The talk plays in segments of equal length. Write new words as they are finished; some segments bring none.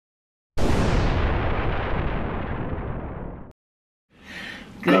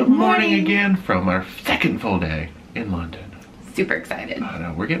Good morning again from our second full day in London. Super excited. I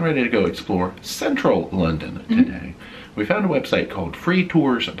know, we're getting ready to go explore central London today. We found a website called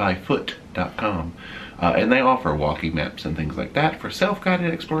freetoursbyfoot.com and they offer walking maps and things like that for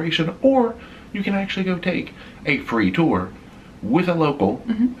self-guided exploration, or you can actually go take a free tour with a local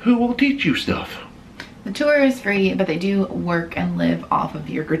who will teach you stuff. The tour is free, but they do work and live off of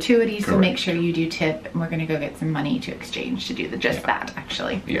your gratuity, so make sure you do tip, and we're going to go get some money to exchange to do just that,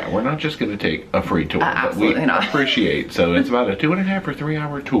 actually. Yeah, we're not just going to take a free tour, but we not. appreciate. So it's about a 2.5 or 3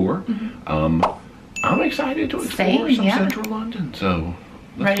 hour tour. I'm exciid to explore some central London, so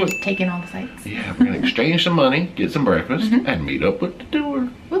ready to take in all the sights. Yeah, we're going to exchange some money, get some breakfast, and meet up with the tour.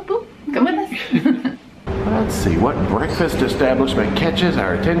 Whoop whoop, come with us. Let's see, what breakfast establishment catches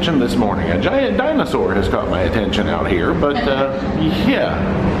our attention this morning? A giant dinosaur has caught my attention out here, but yeah.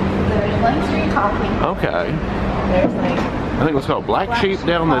 There's Lane Street Coffee. Okay. There's like... I think it's called Black Sheep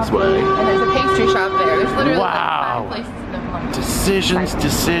down this way. And there's a pastry shop there. There's literally like 5 places in London. Decisions.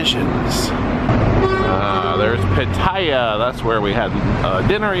 There's Pt.2. That's where we had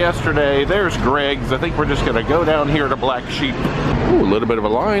dinner yesterday. There's Greg's. I think we're just gonna go down here to Black Sheep. Ooh, a little bit of a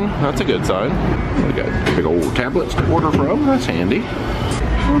line. That's a good sign. We got big old tablets to order from. That's handy.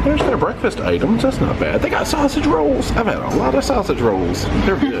 Oh, there's their breakfast items. That's not bad. They got sausage rolls. I've had a lot of sausage rolls.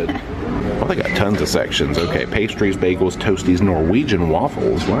 They're good. Well, they got tons of sections. Okay, pastries, bagels, toasties, Norwegian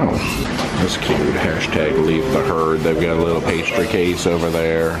waffles. Wow, that's cute. Hashtag leave the herd. They've got a little pastry case over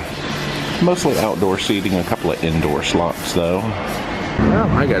there. Mostly outdoor seating, a couple of indoor slots though. Well,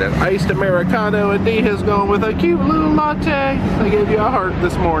 I got an iced Americano and Dee has gone with a cute little latte. I gave you a heart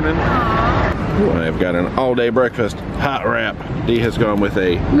this morning. Ooh, I've got an all-day breakfast hot wrap. Dee has gone with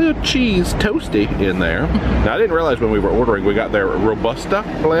a little cheese toasty in there. Now, I didn't realize when we were ordering, we got their Robusta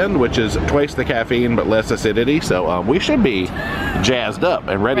blend, which is twice the caffeine but less acidity. So we should be jazzed up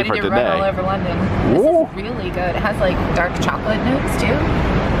and ready for to today. Run all over London. This is really good. It has like dark chocolate notes too.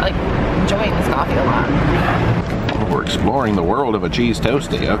 I like enjoying this coffee a lot. We're exploring the world of a cheese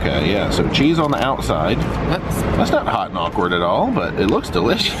toasty. Okay, yeah, so cheese on the outside. That's not hot and awkward at all, but it looks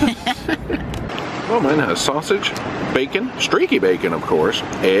delicious. Well, mine has sausage, bacon, streaky bacon, of course,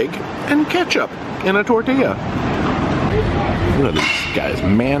 egg, and ketchup in a tortilla. Look at these guys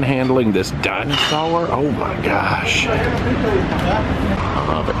manhandling this dinosaur. Oh my gosh.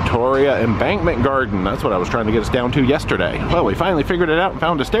 Victoria Embankment Garden. That's what I was trying to get us down to yesterday. Well, we finally figured it out and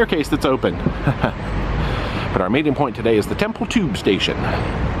found a staircase that's open. But our meeting point today is the Temple Tube Station.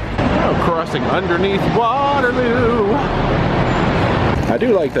 Oh, crossing underneath Waterloo. I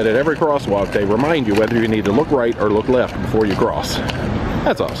do like that at every crosswalk they remind you whether you need to look right or look left before you cross.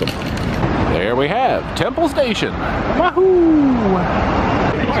 That's awesome. There we have Temple Station. Wahoo!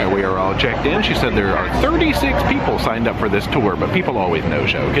 So we are all checked in. She said there are 36 people signed up for this tour, but people always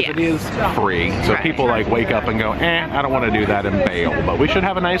no-show because it is free. So people like wake up and go, I don't want to do that and bail. But we should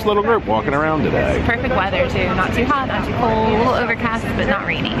have a nice little group walking around today. Perfect weather too. Not too hot, not too cold. A little overcast, but not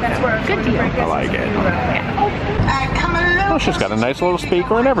rainy. Good deal. I like it. Oh, she's got a nice little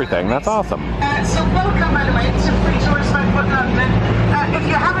speaker and everything. That's awesome. So welcome, by the way, to Free Tours by Foot London. If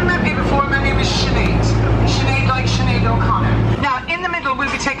you haven't met me before, my name is Sinead. Sinead like Sinead O'Connor. Now, in the middle,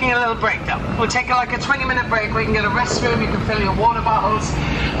 we'll be taking a little break though. We'll take like a 20-minute break. We can get a restroom, you can fill your water bottles.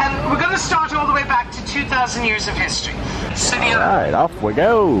 And we're going to start all the way back to 2,000 years of history. Alright, off we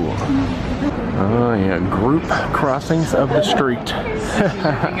go. Oh yeah, group crossings of the street. If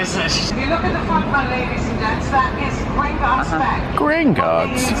you look at the front, my ladies and gents, that is Gringotts Bank.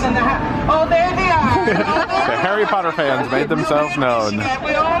 Gringotts? Oh, there they are. The Harry Potter fans made themselves known.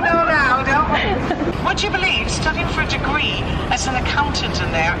 We all know now, don't we? Would you believe, studying for a degree as an accountant in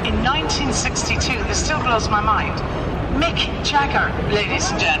there in 1962, this still blows my mind. Mick Jagger,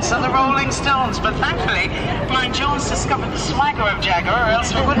 ladies and gents, and the Rolling Stones, but thankfully, Brian Jones discovered the swagger of Jagger, or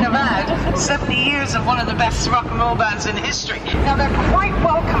else we wouldn't have had 70 years of one of the best rock and roll bands in history. Now, they're quite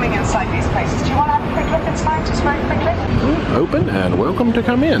welcoming inside these places. Do you want to have a quick look inside, just very quickly? Open and welcome to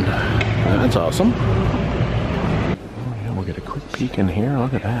come in. That's awesome. Oh, yeah, we'll get a quick peek in here.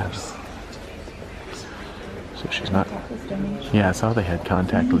 Look at that. So she's not... Yeah, I saw they had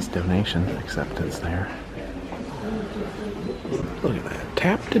contactless donation acceptance there. Look at that.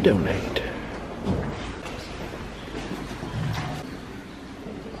 Tap to donate.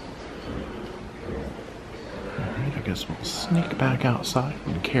 Alright, I guess we'll sneak back outside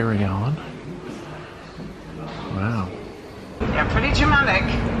and carry on. Wow. Yeah, pretty dramatic.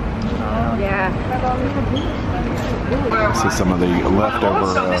 Yeah. This is some of the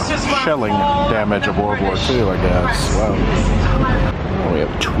leftover shelling damage of World War II, I guess. Wow. We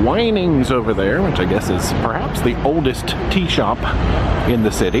have Twinings over there, which I guess is perhaps the oldest tea shop in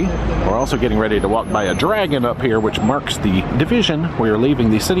the city. We're also getting ready to walk by a dragon up here, which marks the division. We are leaving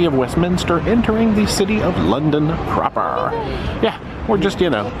the city of Westminster, entering the city of London proper. Yeah, we're just, you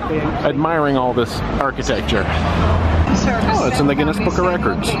know, admiring all this architecture. Oh, it's in the Guinness Book of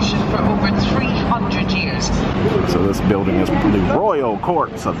Records. For over 300 years. So this building is the Royal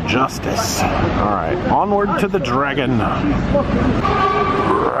Courts of Justice. All right, onward to the dragon.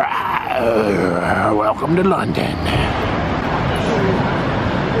 Welcome to London.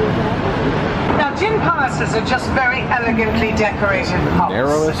 Now, gin palaces are just very elegantly decorated pubs,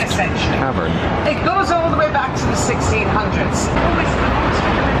 Narrowest essentially. tavern. It goes all the way back to the 1600s.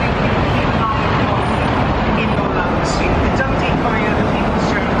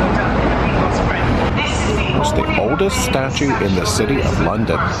 It's the oldest statue in the city of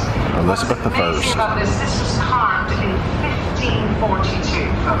London, Elizabeth I. This was carved in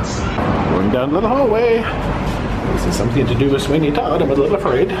 1542, folks. Going down the little hallway. This is something to do with Sweeney Todd. I'm a little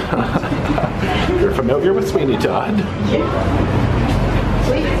afraid. You're familiar with Sweeney Todd?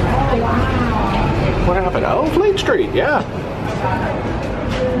 What happened? Oh, Fleet Street, yeah.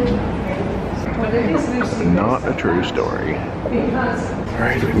 Not a true story.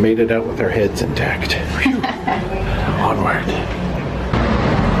 Alright, we made it out with our heads intact. Whew. Onward.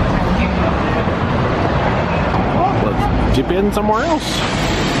 Let's dip in somewhere else.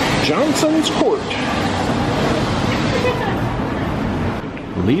 Johnson's Court.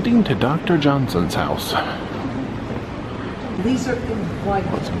 Leading to Dr. Johnson's house. These are quite.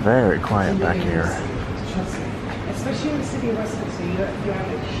 It's very quiet back here. Especially in the city of Westminster, you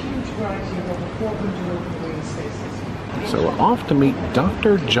have a huge variety of over 400 open green spaces. So we're off to meet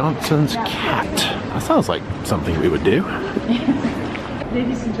Dr. Johnson's cat. That sounds like something we would do.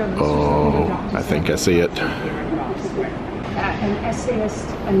 Ladies and gentlemen, Oh, I think I see it. an essayist,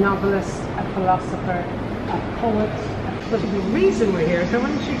 a novelist, a philosopher, a poet. But the reason we're here is I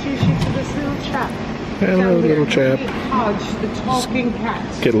want to introduce you to this little chap. Hello, little chap. Hodge, the talking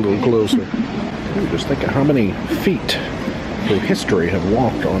cat. Get a little closer. Ooh, just think of how many feet through history have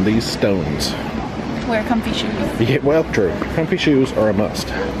walked on these stones. Wear comfy shoes. Yeah, well, true. Comfy shoes are a must.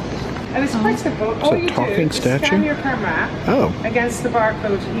 And it's quite simple. All a you talking do is statue? scan your camera against the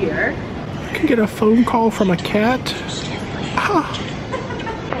barcode here. I can get a phone call from a cat. Ah.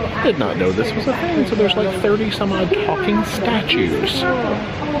 Did not know this was a thing. So there's like 30 some odd talking statues.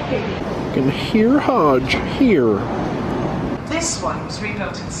 You can hear Hodge here. This one was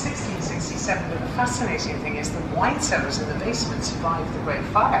rebuilt in 1667, but the fascinating thing is the wine cellars in the basement survived the Great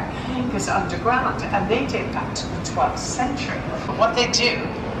Fire because underground, and they date back to the 12th century. But what they do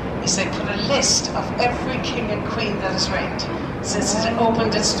is they put a list of every king and queen that has reigned since it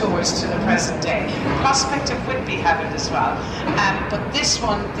opened its doors to the present day. The prospect of Whitby have it as well. But this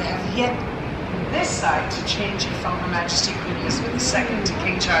one, they have yet this side to change it from Her Majesty Queen Elizabeth II to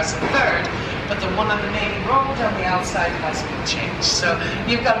King Charles III, but the one on the main road on the outside has been changed. So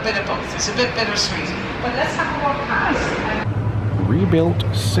you've got a bit of both. It's a bit bittersweet. But let's have a walk past. Rebuilt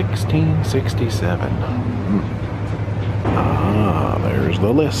 1667. Ah, there's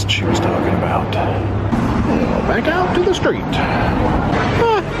the list she was talking about. Well, back out to the street.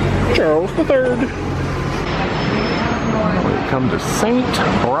 Ah, Charles III. We've come to St.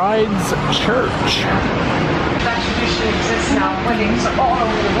 Bride's Church. That tradition exists now, weddings all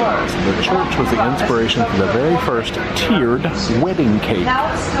over the world. The church was the inspiration for the very first tiered wedding cake.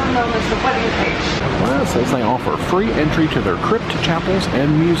 Now it's still known as the wedding cake. Well, it says they offer free entry to their crypt, chapels,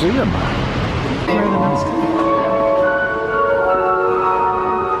 and museum.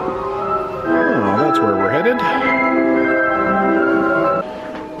 Oh, that's where we're headed.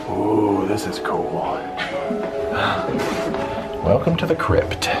 Ooh, this is cool. Welcome to the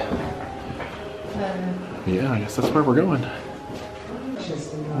crypt. Yeah, I guess that's where we're going.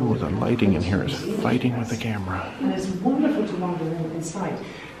 Oh, the lighting in here is fighting with the camera. And it's wonderful to wander inside.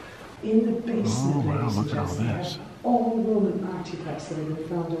 In the basement, wow, look at all this. All Roman artifacts that have been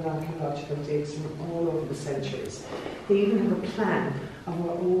found in archaeological digs from all over the centuries. They even have a plan of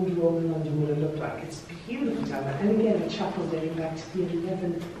what old Roman London would have looked like. It's beautiful down there. And again, a chapel dating back to the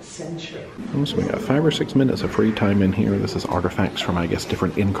 11th century. So we got 5 or 6 minutes of free time in here. This is artifacts from, I guess,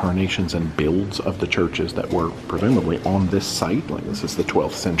 different incarnations and builds of the churches that were presumably on this site. Like, this is the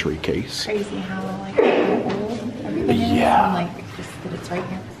 12th century case. Crazy how like old everything is. Yeah. And, like just that it's right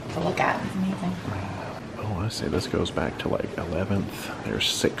here to look at. It's amazing. Oh, I see. This goes back to like 11th. There's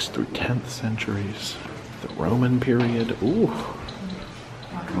 6th through 10th centuries. The Roman period. Ooh.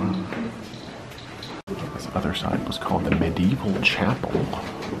 Wow. This other side was called the medieval chapel.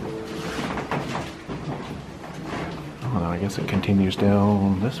 Oh, then I guess it continues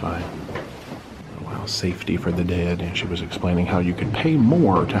down this way. Wow, safety for the dead. And she was explaining how you could pay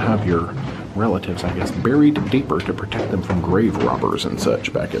more to have your relatives, I guess, buried deeper to protect them from grave robbers and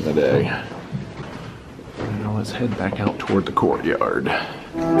such back in the day. Now let's head back out toward the courtyard.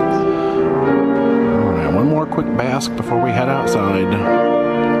 Alright, one more quick bask before we head outside.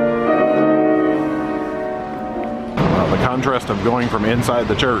 The contrast of going from inside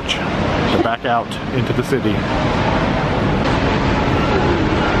the church to back out into the city.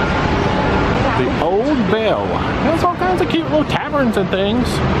 The Old Bell has all kinds of cute little taverns and things.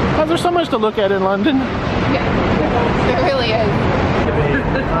 Oh, there's so much to look at in London. Yeah, there really is.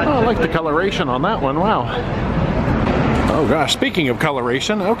 Oh, I like the coloration on that one. Wow. Oh gosh, speaking of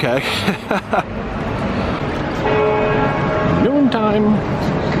coloration, okay. Noontime.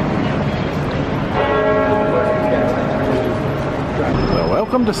 Well,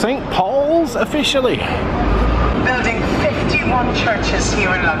 welcome to St. Paul's officially. Building 51 churches here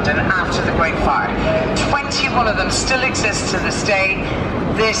in London after the Great Fire. 21 of them still exist to this day.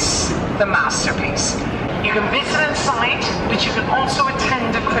 This, the masterpiece. You can visit inside, but you can also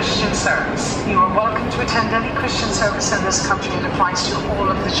attend a Christian service. You are welcome to attend any Christian service in this country. It applies to all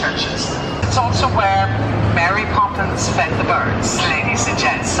of the churches. It's also where Mary Poppins fed the birds, ladies and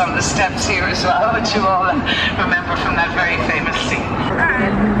gents, on the steps here as well, which you all remember from that very famous scene.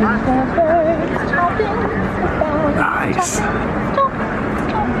 Nice.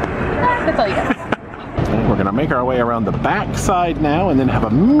 That's all you got. We're gonna make our way around the back side now and then have a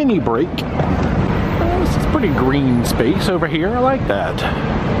mini break. This is pretty green space over here. I like that.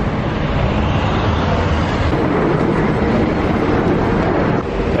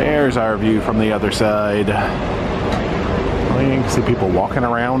 There's our view from the other side. Well, you can see people walking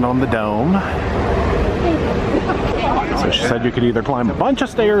around on the dome. So she said you could either climb a bunch of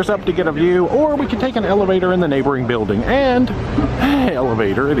stairs up to get a view, or we could take an elevator in the neighboring building. And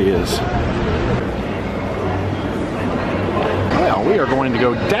elevator it is. Well, we are going to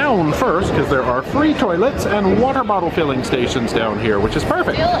go down first because there are free toilets and water bottle filling stations down here, which is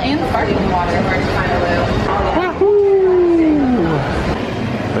perfect. Still in sparkling water, where's Wahoo!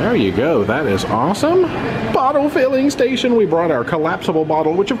 There you go. That is awesome. Bottle filling station. We brought our collapsible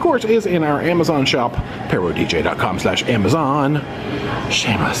bottle, which of course is in our Amazon shop, PeroDJ.com/Amazon.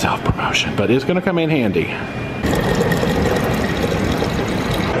 Shameless self-promotion, but it's going to come in handy.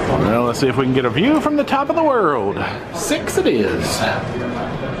 Well, let's see if we can get a view from the top of the world. 6 it is.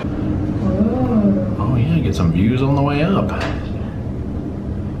 Oh yeah, get some views on the way up.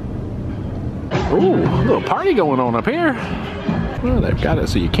 Ooh, a little party going on up here. Well, they've got it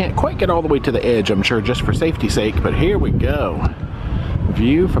so you can't quite get all the way to the edge, I'm sure, just for safety's sake, but here we go.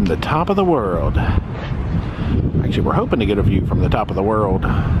 View from the top of the world. Actually, we're hoping to get a view from the top of the world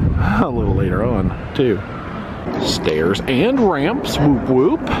a little later on, too. Stairs and ramps, whoop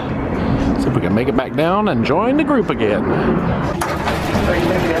whoop. See if we can make it back down and join the group again.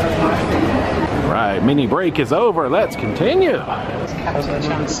 Right, mini break is over. Let's continue. Captain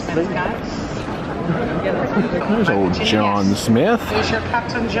John Smith, guys. There's old John Smith. There's your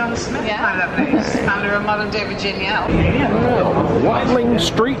Captain John Smith, my lovelies. Founder of modern day Virginia. Well, Watling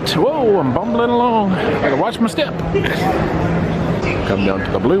Street. Whoa, I'm bumbling along. Gotta watch my step. Come down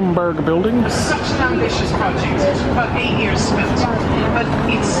to the Bloomberg building. Such an ambitious project. It's about 8 years spent. But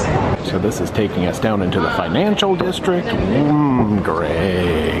it's... So this is taking us down into the financial district.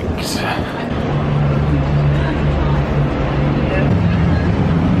 Greg's.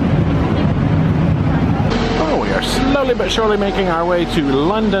 Slowly but surely making our way to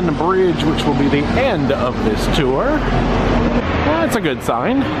London Bridge, which will be the end of this tour. That's a good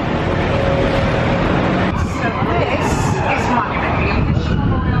sign. So this is Monument.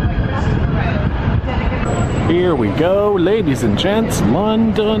 Here we go, ladies and gents,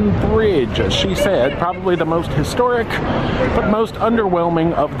 London Bridge. As she said, probably the most historic, but most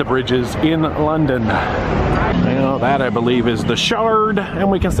underwhelming of the bridges in London. Now that, I believe, is the Shard,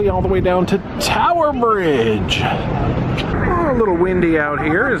 and we can see all the way down to Tower Bridge. A little windy out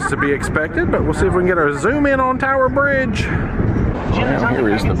here, is to be expected, but we'll see if we can get our zoom in on Tower Bridge. Now here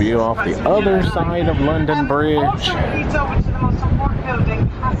is the view off the other side of London Bridge. Also leads over to the most important building,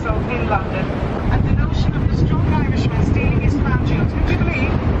 Castle in London, and the notion of the strong Irishman stealing his crown jewels. Would you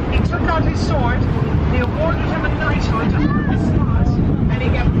believe he took out his sword, they awarded him a knighthood on the spot, and he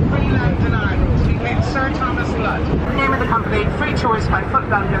got free land in Ireland. He became Sir Thomas Blood. The name of the company, Free Tours by Foot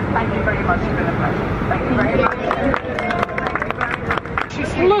London. Thank you very much. It's been a pleasure. Thank you very much.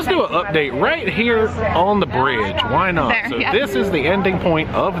 She's Let's do an update right here on the bridge. Why not? There, so yeah. this is the ending point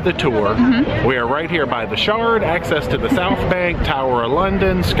of the tour. We are right here by the Shard, access to the South Bank, Tower of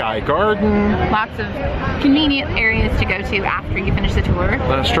London, Sky Garden. Lots of convenient areas to go to after you finish the tour.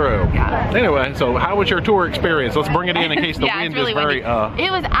 That's true. Yeah. Anyway, so how was your tour experience? Let's bring it in case the Yeah, wind it's really is very... windy.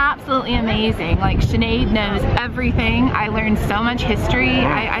 It was absolutely amazing. Like, Sinead knows everything. I learned so much history.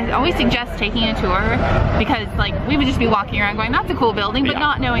 I always suggest taking a tour because, like, we would just be walking around going, that's a cool building, but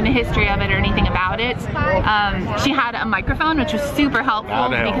not knowing the history of it or anything about it. She had a microphone, which was super helpful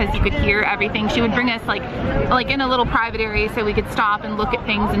because you could hear everything. She would bring us like in a little private area so we could stop and look at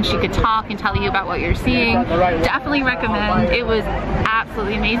things, and she could talk and tell you about what you're seeing. Definitely recommend. It was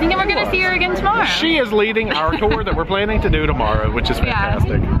absolutely amazing, and we're gonna see her again tomorrow. She is leading our tour that we're planning to do tomorrow, which is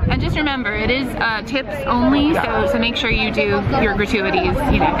fantastic. Yeah. And just remember, it is tips only, so make sure you do your gratuities.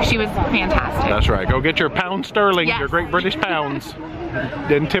 You know, she was fantastic. That's right. Go get your pound sterling, your Great British pounds,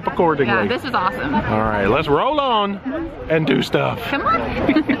 then tip accordingly. Yeah, this was awesome. All right, let's roll on and do stuff. Come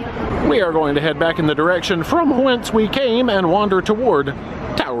on. We are going to head back in the direction from whence we came and wander toward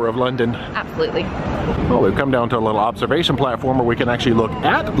Tower of London. Absolutely. Well, we've come down to a little observation platform where we can actually look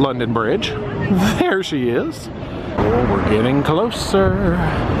at London Bridge. There she is. Oh, we're getting closer.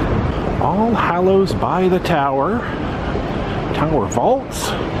 All Hallows by the Tower. Tower vaults.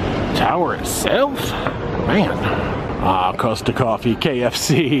 Tower itself. Man. Ah, Costa Coffee,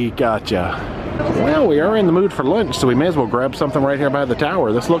 KFC, gotcha. Well, we are in the mood for lunch, so we may as well grab something right here by the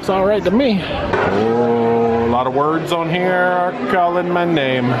tower. This looks all right to me. Oh, a lot of words on here are calling my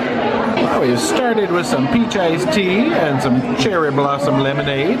name. Well, we started with some peach iced tea and some cherry blossom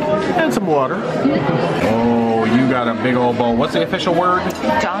lemonade and some water. Oh, you got a big old bowl. What's the official word?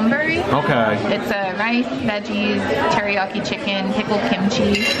 Donburi. Okay. It's a rice, veggies, teriyaki chicken, pickled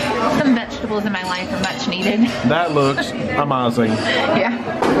kimchi. Some vegetables in my life are much needed. That looks amazing.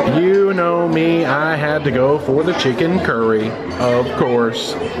 Yeah. You know me, I had to go for the chicken curry, of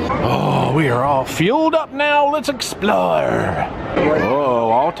course. Oh, we are all fueled up now. Let's explore. Oh,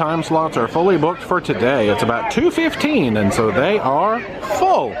 all time slots are fully booked for today. It's about 2:15, and so they are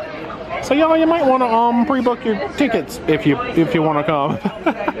full. So y'all, you might want to pre-book your tickets if you want to come.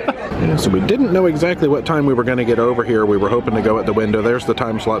 Yeah, so we didn't know exactly what time we were going to get over here. We were hoping to go at the window. There's the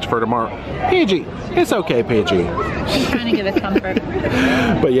time slots for tomorrow. PG, it's okay, PG. She's trying to give us comfort.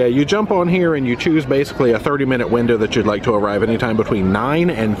 But yeah, you jump on here and you choose basically a 30-minute window that you'd like to arrive anytime between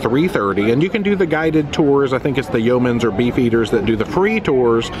 9 and 3:30, and you can do the guided tours. I think it's the Yeomans or Beefeaters that do the free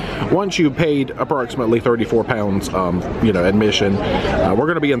tours once you paid approximately £34, you know, admission. We're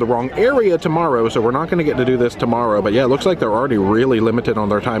going to be in the wrong area tomorrow, so we're not going to get to do this tomorrow. But yeah, it looks like they're already really limited on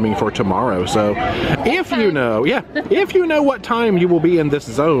their timing for tomorrow. So if you know, if you know what time you will be in this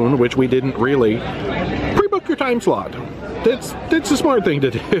zone, which we didn't really, pre-book your time slot. That's a smart thing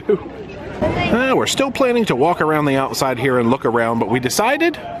to do. We're still planning to walk around the outside here and look around, but we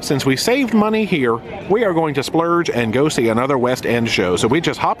decided, since we saved money here, we are going to splurge and go see another West End show. So we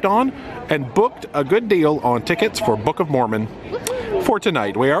just hopped on and booked a good deal on tickets for Book of Mormon for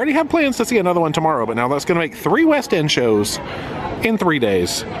tonight. We already have plans to see another one tomorrow, but now that's going to make 3 West End shows in 3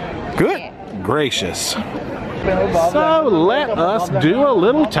 days. Good gracious. So let us do a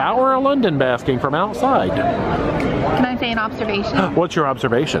little Tower of London basking from outside. Can I say an observation? What's your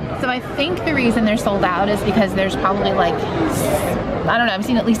observation? So I think the reason they're sold out is because there's probably like, I don't know, I've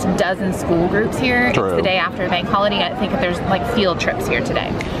seen at least a dozen school groups here. True. It's the day after a bank holiday. I think there's like field trips here today.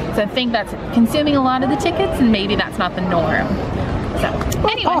 So I think that's consuming a lot of the tickets, and maybe that's not the norm. So,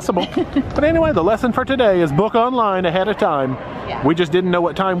 anyway. Possible. But anyway, the lesson for today is book online ahead of time. Yeah. We just didn't know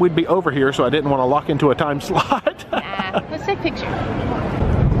what time we'd be over here, so I didn't want to lock into a time slot. Let's take a picture.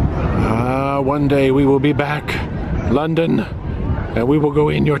 One day we will be back, London, and we will go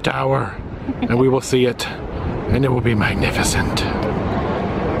in your tower, and we will see it, and it will be magnificent.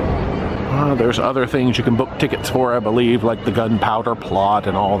 There's other things you can book tickets for, I believe, like the gunpowder plot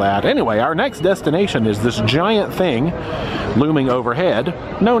and all that. Anyway, our next destination is this giant thing looming overhead,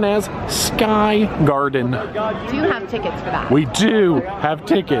 known as Sky Garden. Do you have tickets for that? We do have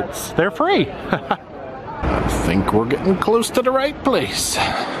tickets. They're free. I think we're getting close to the right place.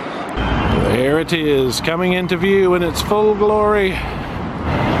 There it is, coming into view in its full glory.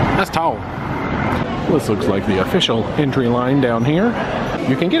 That's tall. This looks like the official entry line down here.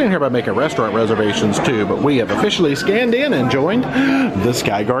 You can get in here by making restaurant reservations too, but we have officially scanned in and joined the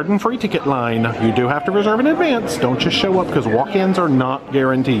Sky Garden free ticket line. You do have to reserve in advance. Don't just show up because walk-ins are not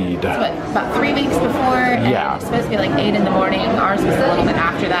guaranteed. What, about 3 weeks before? And it's supposed to be like 8 in the morning. Ours was a little bit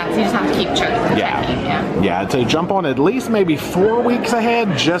after that, so you just have to keep checking. Yeah, to jump on at least maybe 4 weeks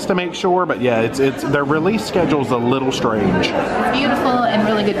ahead just to make sure. But yeah, it's their release schedule's a little strange. It's beautiful and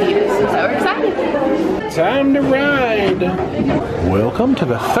really good views, so we're excited. Time to ride. Welcome to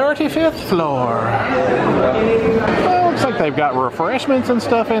the 35th floor. Well, looks like they've got refreshments and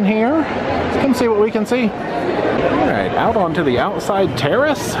stuff in here. Let's come see what we can see. All right, out onto the outside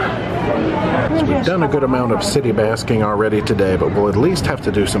terrace. So we've done a good amount of city basking already today, but we'll at least have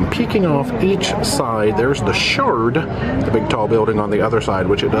to do some peeking off each side. There's the Shard, the big tall building on the other side,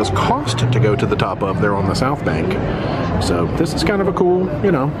 which it does cost to go to the top of there on the south bank. So this is kind of a cool,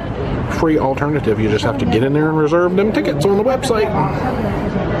 you know, free alternative. You just have to get in there and reserve them tickets on the website.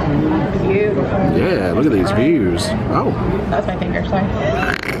 Yeah, look at these views. Oh. That's my finger, sorry.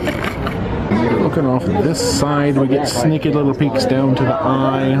 Looking off this side, we get sneaky little peeks down to the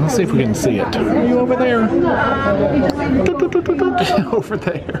eye. Let's see if we can see it. Are you over there? Over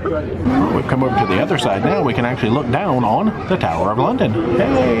there. Well, we've come over to the other side now. We can actually look down on the Tower of London.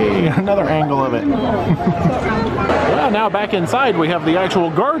 Hey, another angle of it. Well, now back inside, we have the actual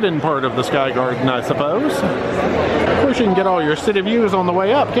garden part of the Sky Garden, I suppose. Of course, you can get all your city views on the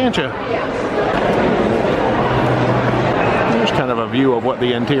way up, can't you? Here's kind of a view of what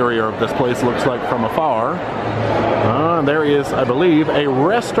the interior of this place looks like from afar. There is, I believe, a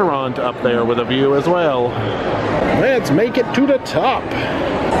restaurant up there with a view as well. Let's make it to the top.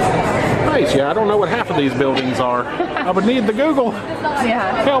 Nice, yeah, I don't know what half of these buildings are. I would need the Google.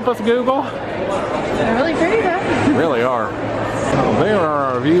 Yeah. Help us, Google. They're really pretty though. They really are. Well, there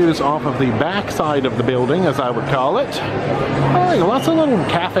are our views off of the back side of the building, as I would call it. Oh, lots of little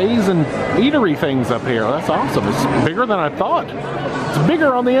cafes and eatery things up here. That's awesome. It's bigger than I thought. It's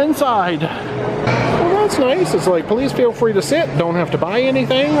bigger on the inside. Well, that's nice. It's like, please feel free to sit. Don't have to buy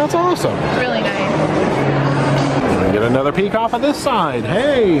anything. That's awesome. Really nice. Get another peek off of this side.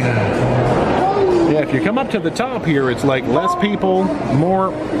 Hey. Yeah, if you come up to the top here, it's like less people,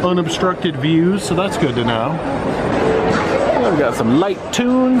 more unobstructed views, so that's good to know. We've got some light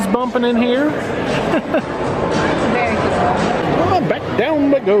tunes bumping in here. Very cool. Oh, back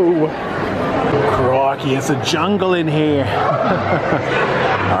down we go. Crocky, it's a jungle in here.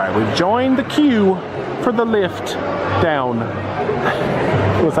 All right, we've joined the queue for the lift down.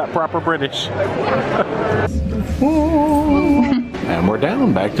 Was that proper British? And we're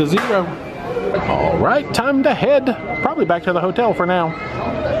down, back to 0. All right, time to head. Probably back to the hotel for now.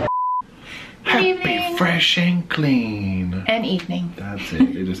 Happy, fresh, and clean. And evening. That's it.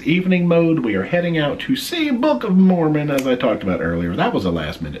 It is evening mode. We are heading out to see Book of Mormon, as I talked about earlier. That was a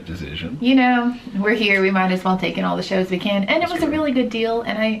last-minute decision. You know, we're here. We might as well take in all the shows we can. And it was a really good deal.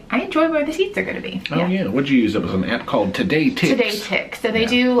 And I enjoy where the seats are going to be. Oh, yeah. What'd you use? It was an app called Today Ticks. Today Ticks. So they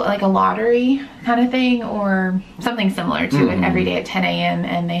do like a lottery kind of thing or something similar to it every day at 10 a.m.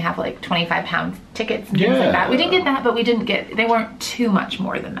 And they have like 25-pound tickets and things like that. We didn't get that, but we didn't get, they weren't too much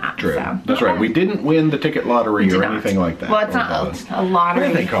more than that. True. So. That's right. We didn't win the ticket lottery or anything like that. Well, it's not a lottery.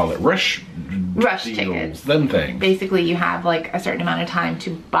 What do they call it? Rush deals, tickets. Them things. Basically, you have like a certain amount of time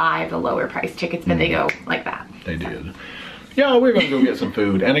to buy the lower price tickets, but they go like that. They did. Yeah, we're going to go get some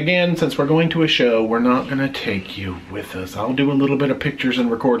food. And again, since we're going to a show, we're not going to take you with us. I'll do a little bit of pictures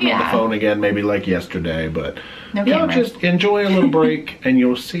and recording on the phone again, maybe like yesterday. But no cameras. Just enjoy a little break, and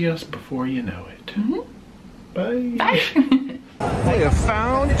you'll see us before you know it. Bye. Bye. We have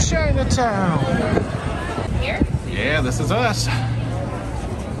found Chinatown. Here? Yeah, this is us.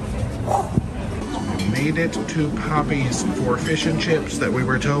 We made it to Poppies for fish and chips that we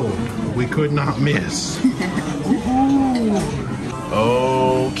were told we could not miss.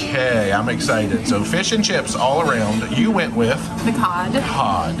 Okay, I'm excited. So fish and chips all around. You went with? The cod.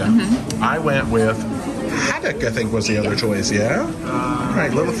 Cod. I went with haddock, I think was the other choice, yeah? All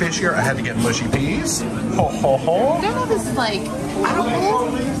right, little fish here. I had to get mushy peas. Ho, ho, ho. I don't know if this is like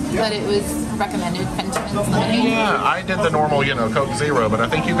edible, but it was recommended. Yeah, I did the normal, you know, Coke Zero, but I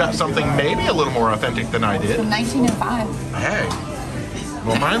think you got something maybe a little more authentic than I did. From 1905. Hey.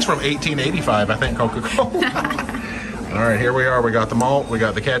 Well, mine's from 1885, I think, Coca-Cola. All right, here we are. We got the malt, we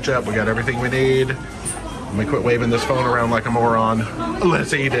got the ketchup, we got everything we need. Let me quit waving this phone around like a moron.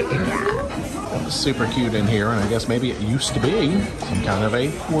 Let's eat it. Super cute in here, and I guess maybe it used to be some kind of a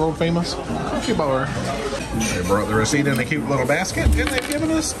world famous cookie bar. They brought the receipt in a cute little basket, and they've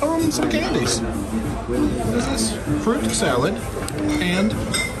given us some candies. What is this? Fruit salad and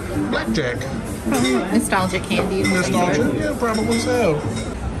Blackjack. Nostalgic candy. Nostalgia? Yeah, probably so.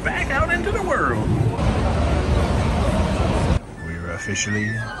 Back out into the world. We're officially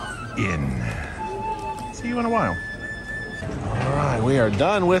in. See you in a while. All right, we are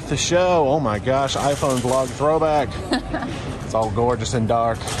done with the show. Oh my gosh, iPhone vlog throwback. It's all gorgeous and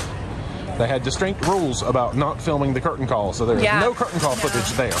dark. They had distinct rules about not filming the curtain call, so there's no curtain call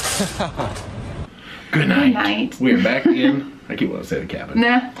footage there. Good night. Good night. We're back in. I keep wanting to say the cabin.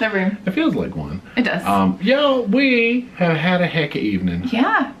 Nah, the room. It feels like one. It does. Yo, we have had a heck of evening.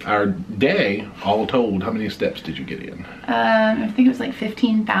 Yeah. Our day, all told, how many steps did you get in? I think it was like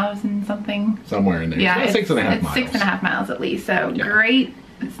 15,000 something. Somewhere in there. Yeah, it's 6.5 miles. 6.5 miles at least. So great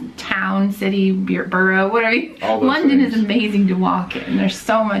town, city, borough, whatever. All those London things. is amazing to walk in. There's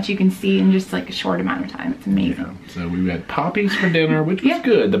so much you can see in just like a short amount of time. It's amazing. Yeah. So we had Poppies for dinner, which was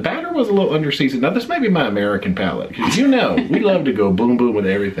good. The batter was a little under-seasoned. Now this may be my American palate, because you know, we love to go boom boom with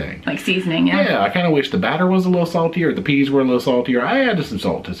everything. Like seasoning, yeah. Yeah, I kind of wish the batter was a little saltier, the peas were a little saltier. I added some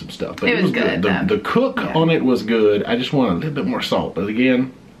salt to some stuff, but It was good. The cook on it was good. I just wanted a little bit more salt, but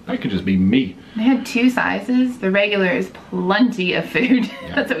again, that could just be me. They had 2 sizes. The regular is plenty of food.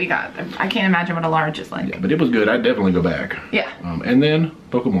 Yeah. That's what we got. I can't imagine what a large is like. Yeah, but it was good. I'd definitely go back. Yeah. And then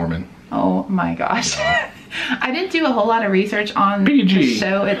Book of Mormon. Oh my gosh. I didn't do a whole lot of research on PG. the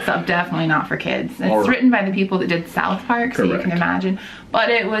show. It's definitely not for kids. It's written by the people that did South Park, so you can imagine. But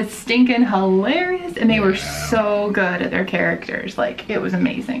it was stinking hilarious, and they were so good at their characters. Like, it was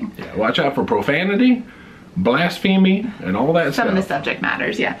amazing. Yeah, watch out for profanity, blasphemy, and all that stuff. Some of the subject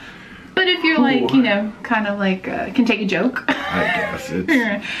matters, yeah. But if you're like, you know, kind of like, can take a joke. I guess it's...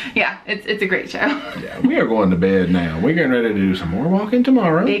 Yeah, it's a great show. Yeah, we are going to bed now. We're getting ready to do some more walking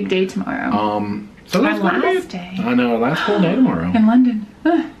tomorrow. Big day tomorrow. So our that's gonna be last it. day. I know, last full day tomorrow. In London.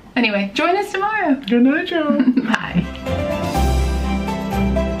 Anyway, join us tomorrow. Good night, y'all. Bye.